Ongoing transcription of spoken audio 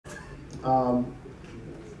An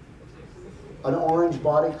orange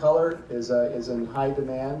body color is in high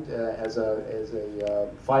demand as a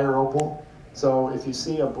fire opal. So if you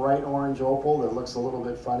see a bright orange opal that looks a little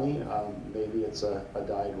bit funny, maybe it's a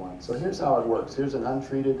dyed one. So here's how it works. Here's an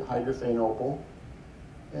untreated hydrophane opal,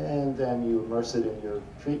 and then you immerse it in your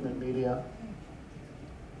treatment media.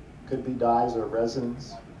 Could be dyes or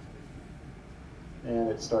resins, and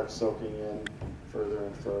it starts soaking in further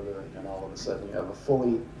and further, and all of a sudden you have a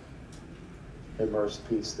fully immersed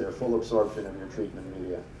piece there, full absorption of your treatment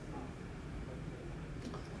media.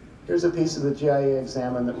 Here's a piece of the GIA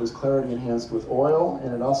examined that was clarity enhanced with oil,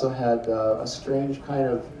 and it also had a strange kind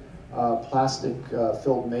of plastic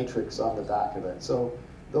filled matrix on the back of it. So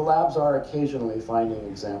the labs are occasionally finding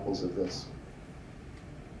examples of this.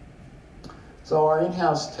 So our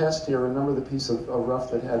in-house test here, remember the piece of rough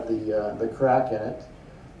that had the crack in it.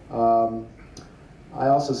 I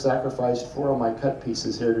also sacrificed 4 of my cut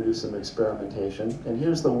pieces here to do some experimentation. And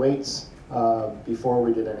here's the weights before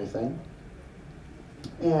we did anything.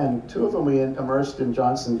 And 2 of them we immersed in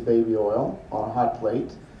Johnson's baby oil on a hot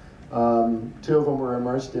plate. 2 of them were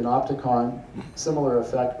immersed in Opticon, similar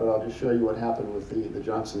effect, but I'll just show you what happened with the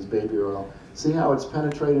Johnson's baby oil. See how it's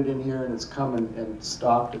penetrated in here and it's come and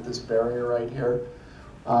stopped at this barrier right here?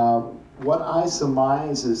 What I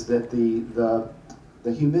surmise is that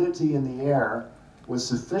the humidity in the air was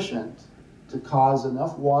sufficient to cause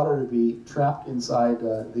enough water to be trapped inside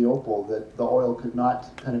the opal that the oil could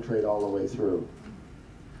not penetrate all the way through.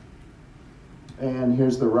 And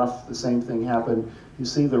here's the rough, the same thing happened. You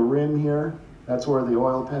see the rim here? That's where the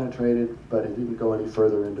oil penetrated, but it didn't go any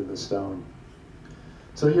further into the stone.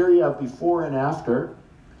 So here you have before and after.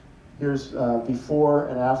 Here's before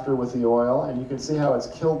and after with the oil, and you can see how it's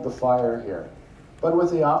killed the fire here. But with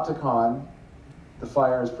the Opticon, the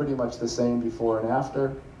fire is pretty much the same before and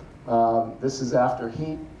after. This is after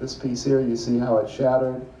heat. This piece here, you see how it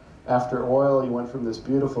shattered. After oil, you went from this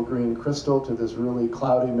beautiful green crystal to this really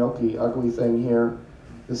cloudy, milky, ugly thing here.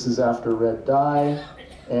 This is after red dye,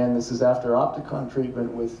 and this is after Opticon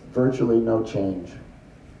treatment with virtually no change.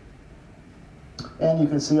 And you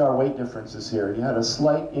can see our weight differences here. You had a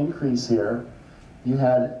slight increase here. You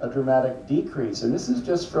had a dramatic decrease, and this is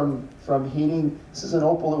just from heating. This is an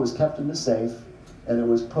opal that was kept in the safe, and it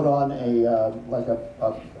was put on like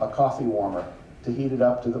a coffee warmer to heat it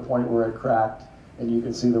up to the point where it cracked, and you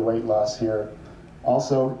can see the weight loss here.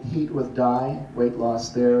 Also, heat with dye, weight loss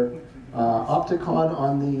there. Opticon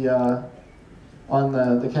on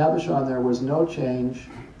the cabochon, there was no change.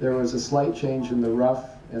 There was a slight change in the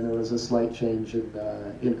rough, and there was a slight change in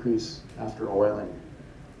increase after oiling.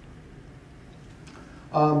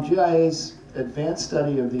 GIA's advanced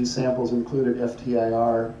study of these samples included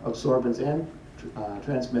FTIR, absorbance, and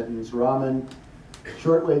transmittance, Raman,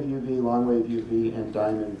 shortwave UV, longwave UV, and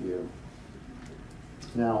diamond view.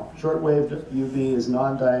 Now, shortwave UV is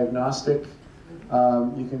non-diagnostic.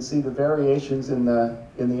 You can see the variations in the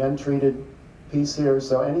untreated piece here.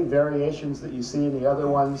 So any variations that you see in the other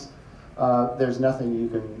ones, there's nothing you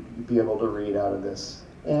can be able to read out of this.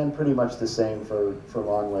 And pretty much the same for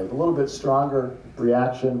longwave. A little bit stronger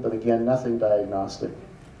reaction, but again, nothing diagnostic.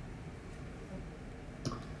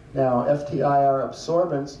 Now, FTIR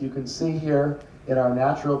absorbance, you can see here in our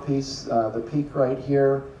natural piece, the peak right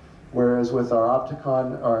here, whereas with our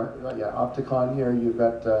Opticon here, you've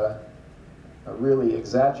got a really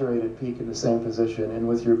exaggerated peak in the same position, and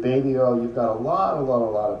with your baby oil, you've got a lot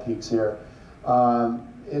of peaks here.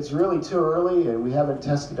 It's really too early, and we haven't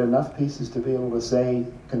tested enough pieces to be able to say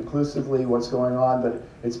conclusively what's going on, but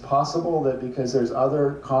it's possible that because there's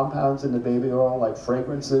other compounds in the baby oil, like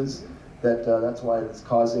fragrances, that's why it's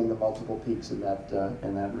causing the multiple peaks in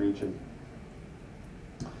that region.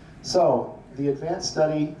 So, the advanced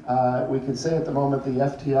study, we can say at the moment the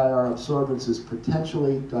FTIR absorbance is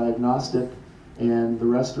potentially diagnostic, and the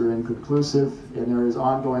rest are inconclusive, and there is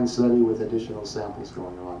ongoing study with additional samples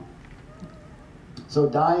going on. So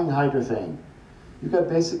dyeing hydrophane. You've got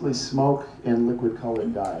basically smoke and liquid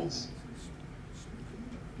colored dyes.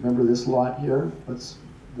 Remember this lot here? Let's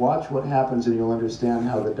watch what happens and you'll understand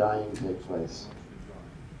how the dyeing takes place.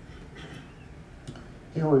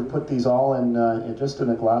 Here we put these all in just in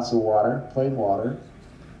a glass of water, plain water.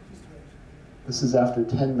 This is after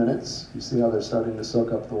 10 minutes. You see how they're starting to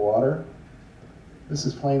soak up the water. This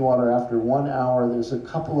is plain water after 1 hour. There's a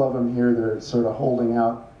couple of them here that are sort of holding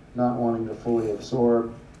out, not wanting to fully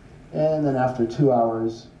absorb. And then after 2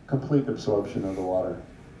 hours, complete absorption of the water.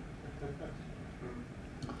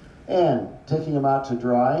 And taking them out to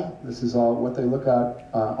dry, this is all what they look at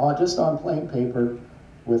just on plain paper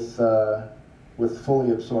with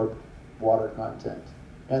fully absorbed water content.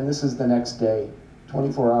 And this is the next day,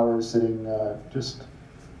 24 hours sitting just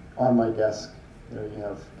on my desk. There you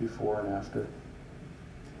have before and after.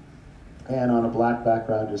 And on a black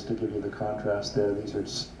background, just to give you the contrast there, these are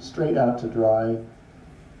straight out to dry,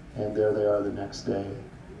 and there they are the next day.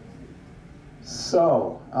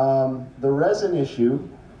 So, the resin issue,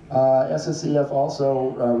 SSEF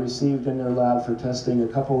also received in their lab for testing a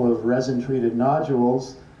couple of resin-treated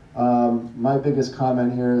nodules. My biggest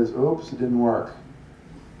comment here is, oops, it didn't work.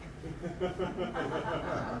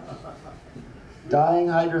 Dyeing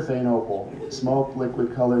hydrophane opal, smoke,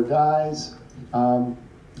 liquid colored dyes.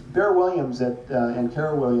 Bear Williams and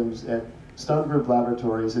Carol Williams at Stone Group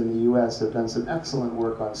Laboratories in the US have done some excellent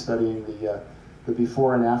work on studying the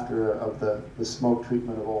before and after of the smoke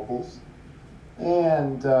treatment of opals.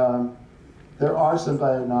 And there are some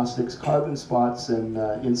diagnostics, carbon spots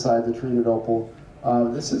inside the treated opal.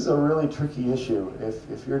 This is a really tricky issue.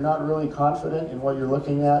 If you're not really confident in what you're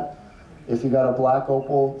looking at, if you got a black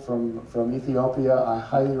opal from Ethiopia, I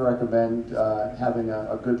highly recommend having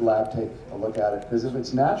a good lab take a look at it. Because if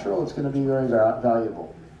it's natural, it's going to be very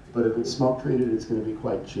valuable. But if it's smoke treated, it's going to be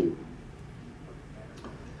quite cheap.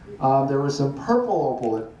 There was some purple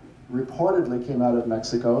opal that reportedly came out of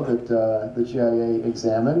Mexico that the GIA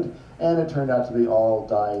examined, and it turned out to be all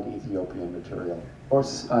dyed Ethiopian material, or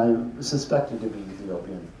suspected to be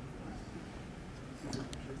Ethiopian.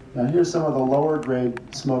 Now here's some of the lower grade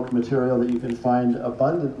smoked material that you can find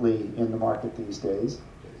abundantly in the market these days.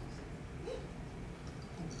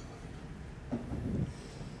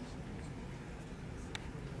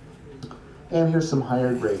 And here's some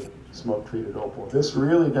higher grade smoke treated opal. This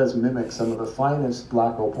really does mimic some of the finest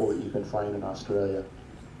black opal that you can find in Australia.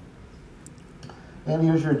 And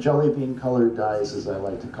here's your jelly bean colored dyes, as I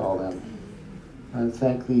like to call them. And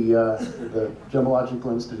thank the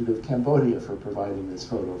Gemological Institute of Cambodia for providing this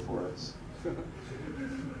photo for us.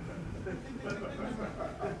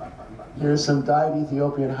 Here's some dyed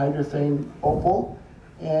Ethiopian hydrophane opal,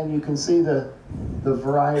 and you can see the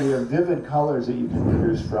variety of vivid colors that you can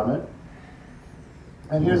produce from it.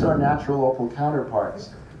 And here's our natural opal counterparts.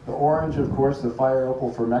 The orange, of course, the fire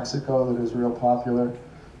opal for Mexico that is real popular.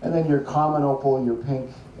 And then your common opal, your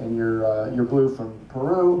pink, and your blue from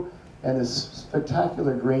Peru. And this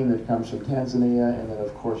spectacular green that comes from Tanzania, and then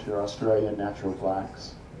of course your Australian natural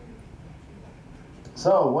blacks.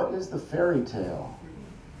 So, what is the fairy tale?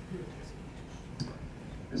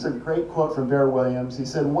 There's a great quote from Bear Williams. He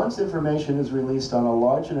said, "Once information is released on a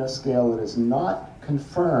large enough scale that is not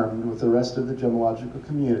confirmed with the rest of the gemological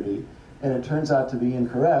community, and it turns out to be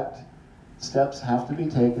incorrect, steps have to be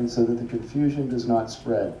taken so that the confusion does not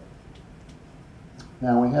spread."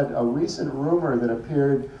 Now, we had a recent rumor that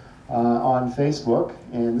appeared on Facebook,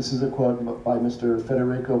 and this is a quote by Mr.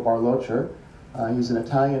 Federico Barlocher. He's an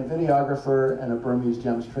Italian videographer and a Burmese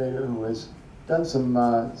gems trader who has done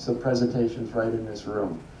some presentations right in this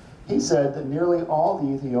room. He said that nearly all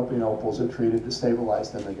the Ethiopian opals are treated to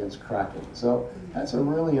stabilize them against cracking. So that's a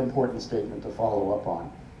really important statement to follow up on.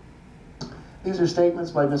 These are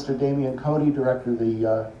statements by Mr. Damien Cody, director of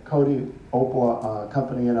the Cody Opal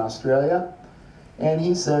company in Australia. And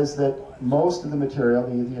he says that most of the material,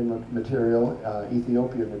 the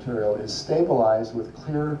Ethiopian material, is stabilized with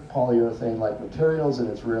clear polyurethane-like materials, and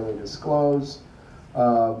it's rarely disclosed.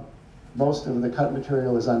 Most of the cut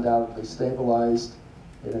material is undoubtedly stabilized,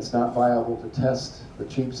 and it's not viable to test the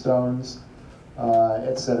cheap stones,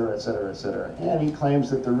 et cetera, et cetera, et cetera. And he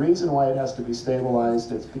claims that the reason why it has to be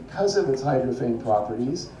stabilized is because of its hydrophane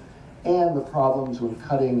properties and the problems when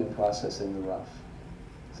cutting and processing the rough.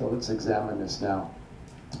 So let's examine this now.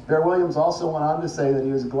 Bear Williams also went on to say that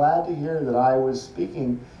he was glad to hear that I was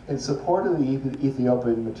speaking in support of the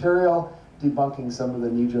Ethiopian material, debunking some of the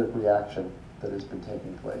knee-jerk reaction that has been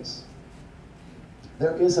taking place.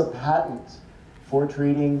 There is a patent for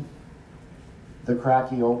treating the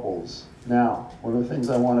cracky opals. Now, one of the things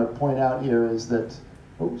I want to point out here is that,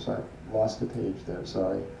 oops, I lost a page there,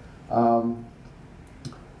 sorry.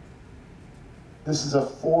 This is a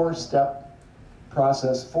 4-step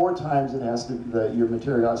process. 4 times it has to, your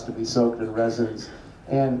material has to be soaked in resins.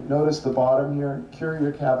 And notice the bottom here, cure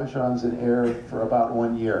your cabochons in air for about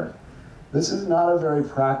 1 year. This is not a very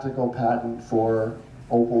practical patent for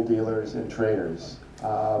opal dealers and traders.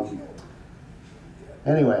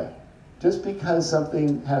 Anyway, just because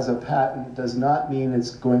something has a patent does not mean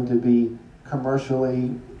it's going to be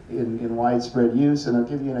commercially in widespread use. And I'll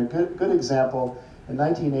give you a good example. In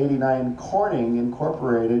 1989, Corning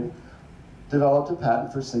Incorporated developed a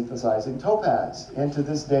patent for synthesizing topaz. And to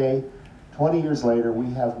this day, 20 years later,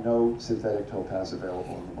 we have no synthetic topaz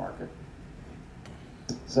available in the market.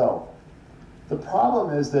 So, the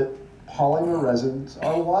problem is that polymer resins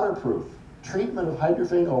are waterproof. treatment of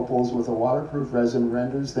hydrophane opals with a waterproof resin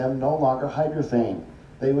renders them no longer hydrophane.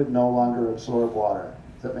 They would no longer absorb water.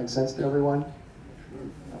 Does that make sense to everyone?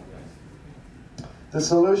 The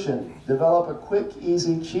solution: develop a quick,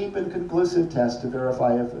 easy, cheap, and conclusive test to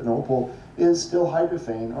verify if an opal is still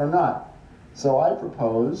hydrophane or not. So I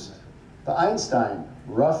proposed the Einstein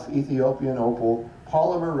rough Ethiopian opal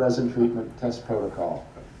polymer resin treatment test protocol.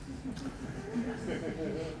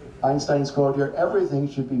 Einstein's quote here: everything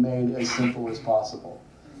should be made as simple as possible.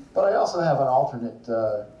 But I also have an alternate,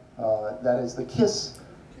 that is the KISS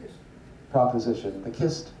proposition, the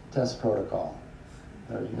KISS test protocol.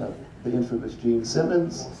 You have the infamous Gene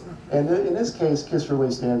Simmons, and in this case, KISS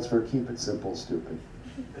really stands for Keep It Simple, Stupid.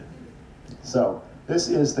 So this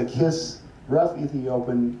is the KISS rough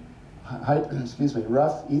Ethiopian hydrophane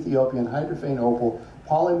opal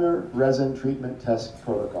polymer resin treatment test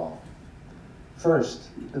protocol. First,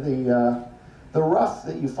 the rough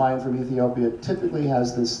that you find from Ethiopia typically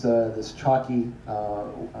has this chalky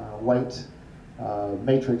white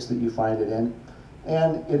matrix that you find it in,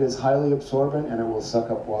 and it is highly absorbent and it will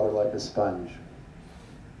suck up water like a sponge.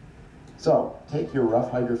 So take your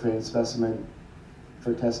rough hydrophane specimen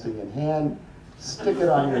for testing in hand, stick it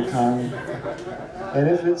on your tongue, and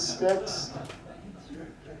if it sticks,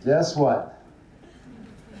 guess what?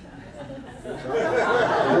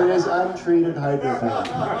 It is untreated hydrophane.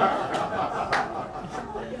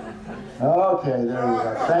 Okay, there we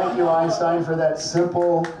go. Thank you, Einstein, for that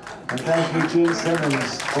simple, and thank you, Gene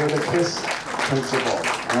Simmons, for the KISS principle.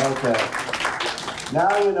 Okay.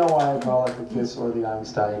 Now you know why I call it the KISS or the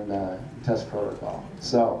Einstein test protocol.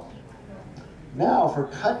 So, now for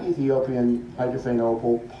cut Ethiopian hydrophane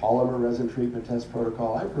opal polymer resin treatment test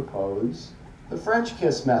protocol, I propose the French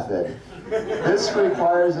KISS method. This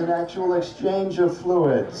requires an actual exchange of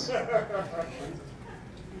fluids.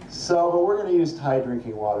 So, but we're going to use Thai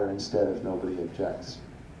drinking water instead if nobody objects.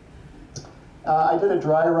 I did a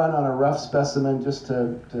dry run on a rough specimen just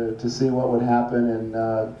to see what would happen, and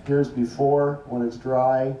here's before when it's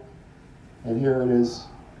dry, and here it is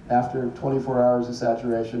after 24 hours of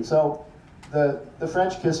saturation. So the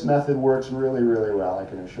French KISS method works really, really well, I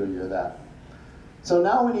can assure you of that. So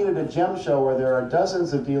now we needed a gem show where there are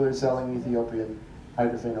dozens of dealers selling Ethiopian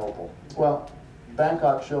hydrophane opal. Well,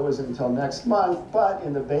 Bangkok show isn't until next month, but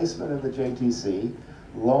in the basement of the JTC,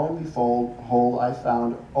 lo and behold, I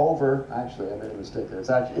found actually I made a mistake there,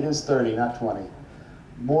 it is 30, not 20.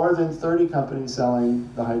 More than 30 companies selling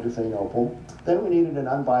the hydrophane opal. Then we needed an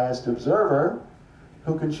unbiased observer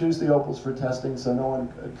who can choose the opals for testing so no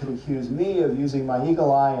one could accuse me of using my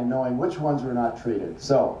eagle eye and knowing which ones were not treated.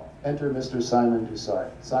 So, enter Mr. Simon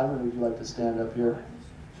Dussart. Simon, would you like to stand up here?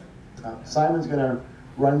 Simon's going to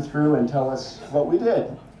run through and tell us what we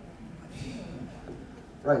did.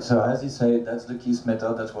 Right, so as you say, that's the KISS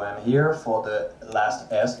method, that's why I'm here for the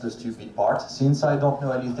last S, the stupid part, since I don't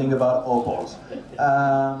know anything about opals.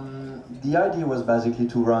 The idea was basically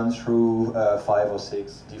to run through 5 or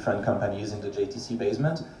 6 different companies in the JTC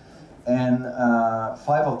basement, and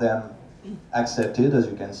 5 of them accepted, as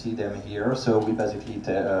you can see them here. So we basically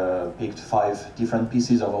picked 5 different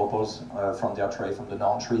pieces of opals from their tray, from the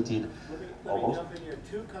non-treated opals. Let me jump in here.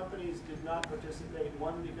 2 companies did not participate.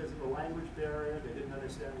 One because of a language barrier, they didn't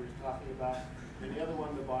understand what we were talking about, and the other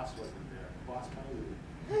one, the boss wasn't there. The boss kind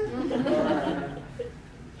of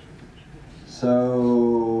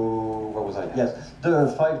So, what was I? Yes, the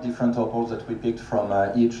 5 different opals that we picked from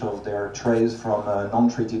each of their trays from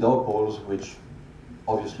non-treated opals, which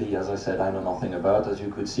obviously, as I said, I know nothing about. As you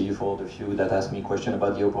could see, for the few that asked me a question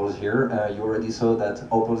about the opals here, you already saw that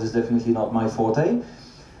opals is definitely not my forte.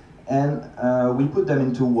 And we put them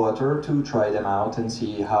into water to try them out and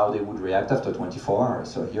see how they would react after 24 hours.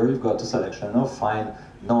 So here you've got a selection of fine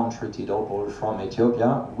non-treated opals from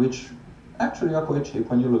Ethiopia, which actually are quite cheap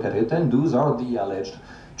when you look at it, and those are the alleged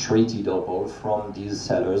treated opals from these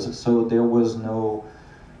sellers. So there was no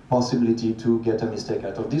possibility to get a mistake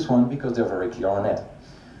out of this one because they're very clear on it.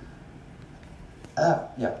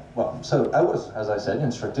 So I was, as I said,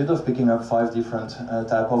 instructed of picking up 5 different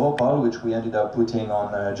type of opal, which we ended up putting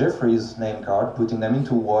on Jeffrey's name card, putting them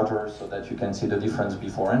into water so that you can see the difference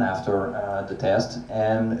before and after the test,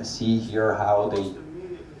 and see here how they...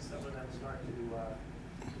 immediately some of them start to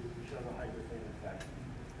show the hydrophane effect.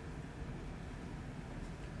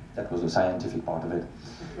 That was the scientific part of it.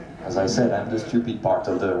 As I said, I'm the stupid part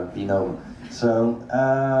of the binôme. So,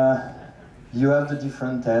 you have the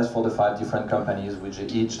different tests for the 5 different companies, which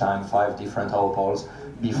each time 5 different opals,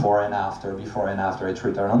 before and after it's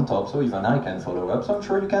written on top, so even I can follow up, so I'm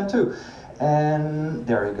sure you can too. And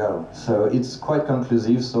there you go. So it's quite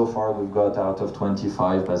conclusive. So far we've got out of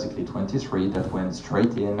 25, basically 23 that went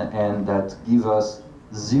straight in, and that give us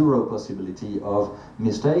zero possibility of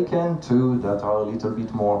mistake, and 2 that are a little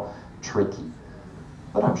bit more tricky.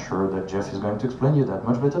 But I'm sure that Jeff is going to explain you that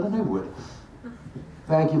much better than I would.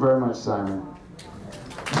 Thank you very much, Simon.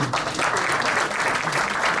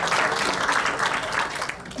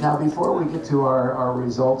 Now, before we get to our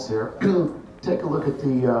results here, take a look at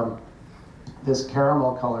the this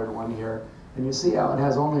caramel colored one here, and you see how it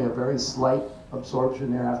has only a very slight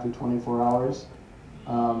absorption there after 24 hours.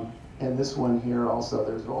 And this one here also,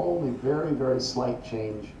 there's only very, very slight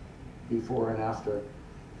change before and after.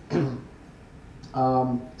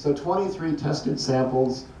 So 23 tested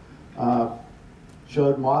samples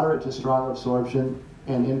showed moderate to strong absorption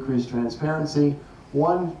and increased transparency.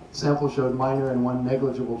 1 sample showed minor and 1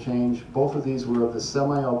 negligible change. Both of these were of the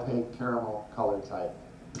semi-opaque caramel color type.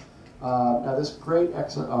 Now this great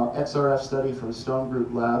XRF study from Stone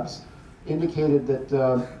Group Labs indicated that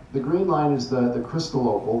the green line is the crystal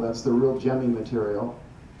opal, that's the real gemmy material,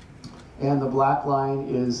 and the black line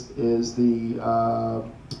is the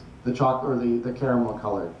chocolate, or the caramel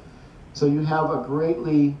color. So you have a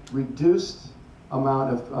greatly reduced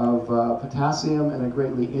amount of potassium and a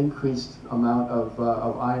greatly increased amount of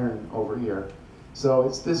iron over here. So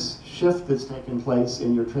it's this shift that's taken place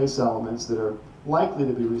in your trace elements that are likely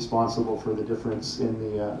to be responsible for the difference in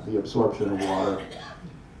the absorption of water.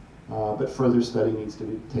 But further study needs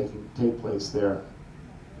to take place there.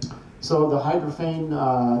 So the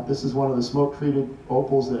hydrophane, this is one of the smoke-treated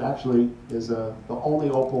opals that actually is the only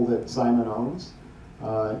opal that Simon owns,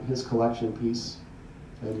 his collection piece.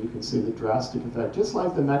 And you can see the drastic effect, just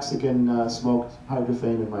like the Mexican smoked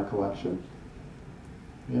hydrophane in my collection.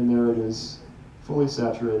 And there it is, fully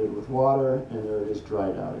saturated with water, and there it is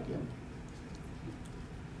dried out again.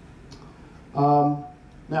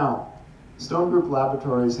 Now, Stone Group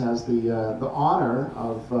Laboratories has the honor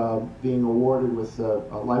of being awarded with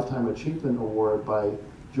a Lifetime Achievement Award by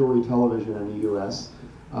Jewelry Television in the US.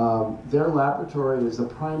 Their laboratory is the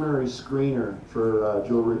primary screener for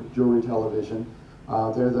jewelry television.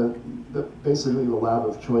 They're basically the lab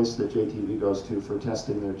of choice that JTV goes to for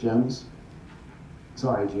testing their gems.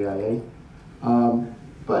 Sorry, GIA.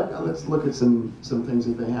 But let's look at some things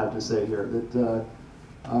that they have to say here. That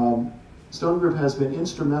Stone Group has been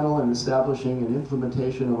instrumental in establishing an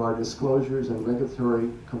implementation of our disclosures and regulatory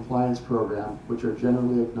compliance program, which are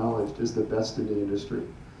generally acknowledged as the best in the industry.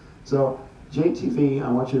 So JTV, I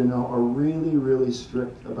want you to know, are really, really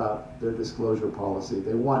strict about their disclosure policy.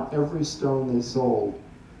 They want every stone they sold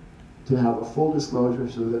to have a full disclosure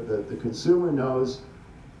so that the consumer knows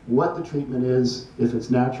what the treatment is, if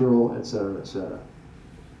it's natural, et cetera, et cetera.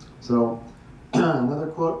 So another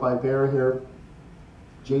quote by Bear here.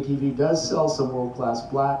 JTV does sell some world-class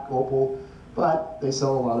black opal, but they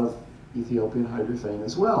sell a lot of Ethiopian hydrophane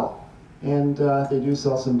as well. And they do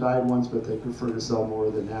sell some dyed ones, but they prefer to sell more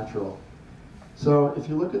of the natural. So if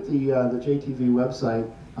you look at the JTV website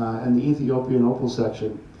and the Ethiopian opal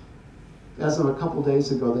section, as of a couple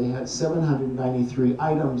days ago, they had 793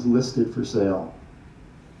 items listed for sale.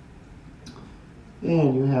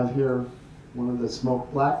 And you have here one of the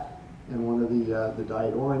smoked black and one of the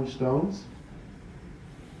dyed orange stones.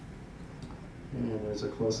 And there's a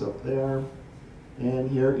close-up there. And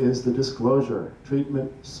here is the disclosure, treatment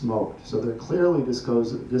smoked. So they're clearly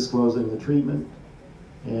disclosing the treatment.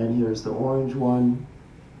 And here's the orange one,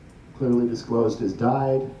 clearly disclosed as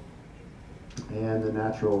dyed. And the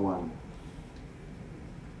natural one.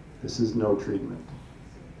 This is no treatment.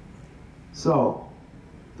 So,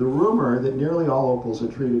 the rumor that nearly all opals are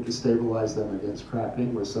treated to stabilize them against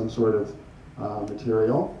cracking with some sort of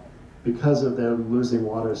material because of them losing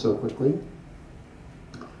water so quickly.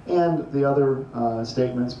 And the other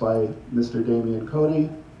statements by Mr. Damian Cody.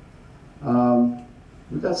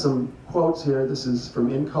 We've got some quotes here. This is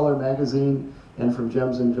from In Color magazine and from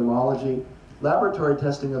Gems and Gemology. Laboratory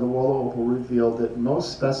testing of the Wolo opal revealed that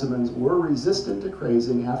most specimens were resistant to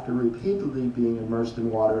crazing after repeatedly being immersed in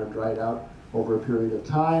water and dried out over a period of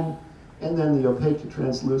time. And then the opaque to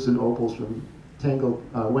translucent opals from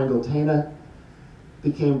Wengeltana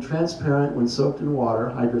became transparent when soaked in water,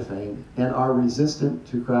 hydrophane, and are resistant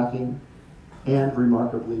to cracking and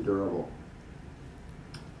remarkably durable.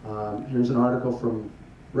 Here's an article from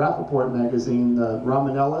Rappaport magazine,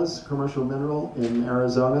 Ramonella's commercial mineral in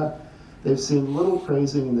Arizona. They've seen little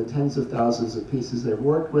crazing in the tens of thousands of pieces they've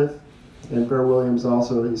worked with. And Bear Williams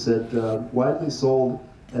also, he said, widely sold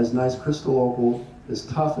as nice crystal opal, is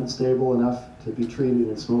tough and stable enough to be treated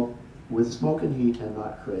in with smoke and heat and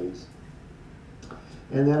not craze.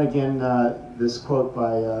 And then again, this quote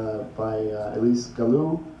by Elise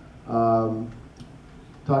Gallou,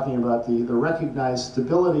 talking about the recognized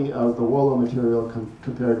stability of the Wolo material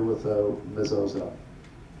compared with Mezozo.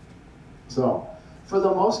 So, for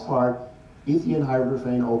the most part, Ethiopian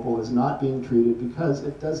hydrophane opal is not being treated because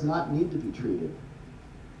it does not need to be treated.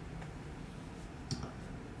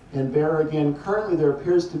 And there again, currently there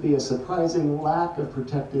appears to be a surprising lack of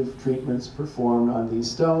protective treatments performed on these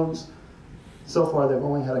stones. So far, they've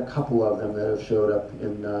only had a couple of them that have showed up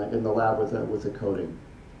in the lab with the coating.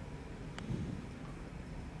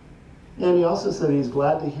 And he also said he's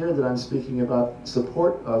glad to hear that I'm speaking about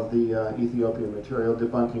support of the Ethiopian material,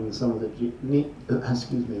 debunking some of the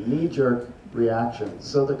knee-jerk reactions.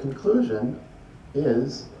 So the conclusion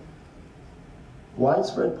is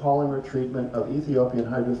widespread polymer treatment of Ethiopian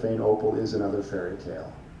hydrophane opal is another fairy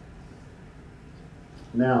tale.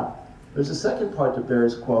 Now, there's a second part to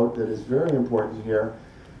Bear's quote that is very important here.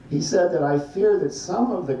 He said that I fear that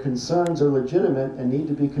some of the concerns are legitimate and need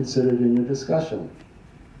to be considered in your discussion.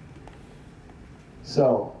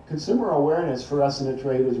 So, consumer awareness for us in a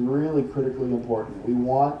trade is really critically important. We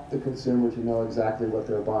want the consumer to know exactly what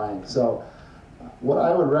they're buying. So, what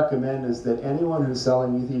I would recommend is that anyone who's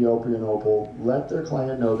selling Ethiopian opal, let their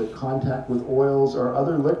client know that contact with oils or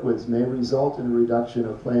other liquids may result in a reduction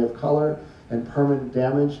of play of color and permanent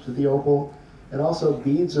damage to the opal. And also,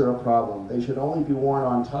 beads are a problem. They should only be worn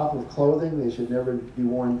on top of clothing. They should never be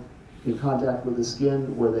worn in contact with the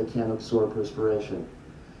skin where they can absorb perspiration.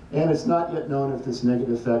 And it's not yet known if this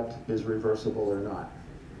negative effect is reversible or not.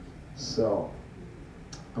 So,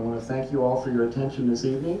 I want to thank you all for your attention this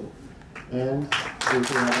evening, and see if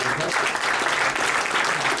you have any questions.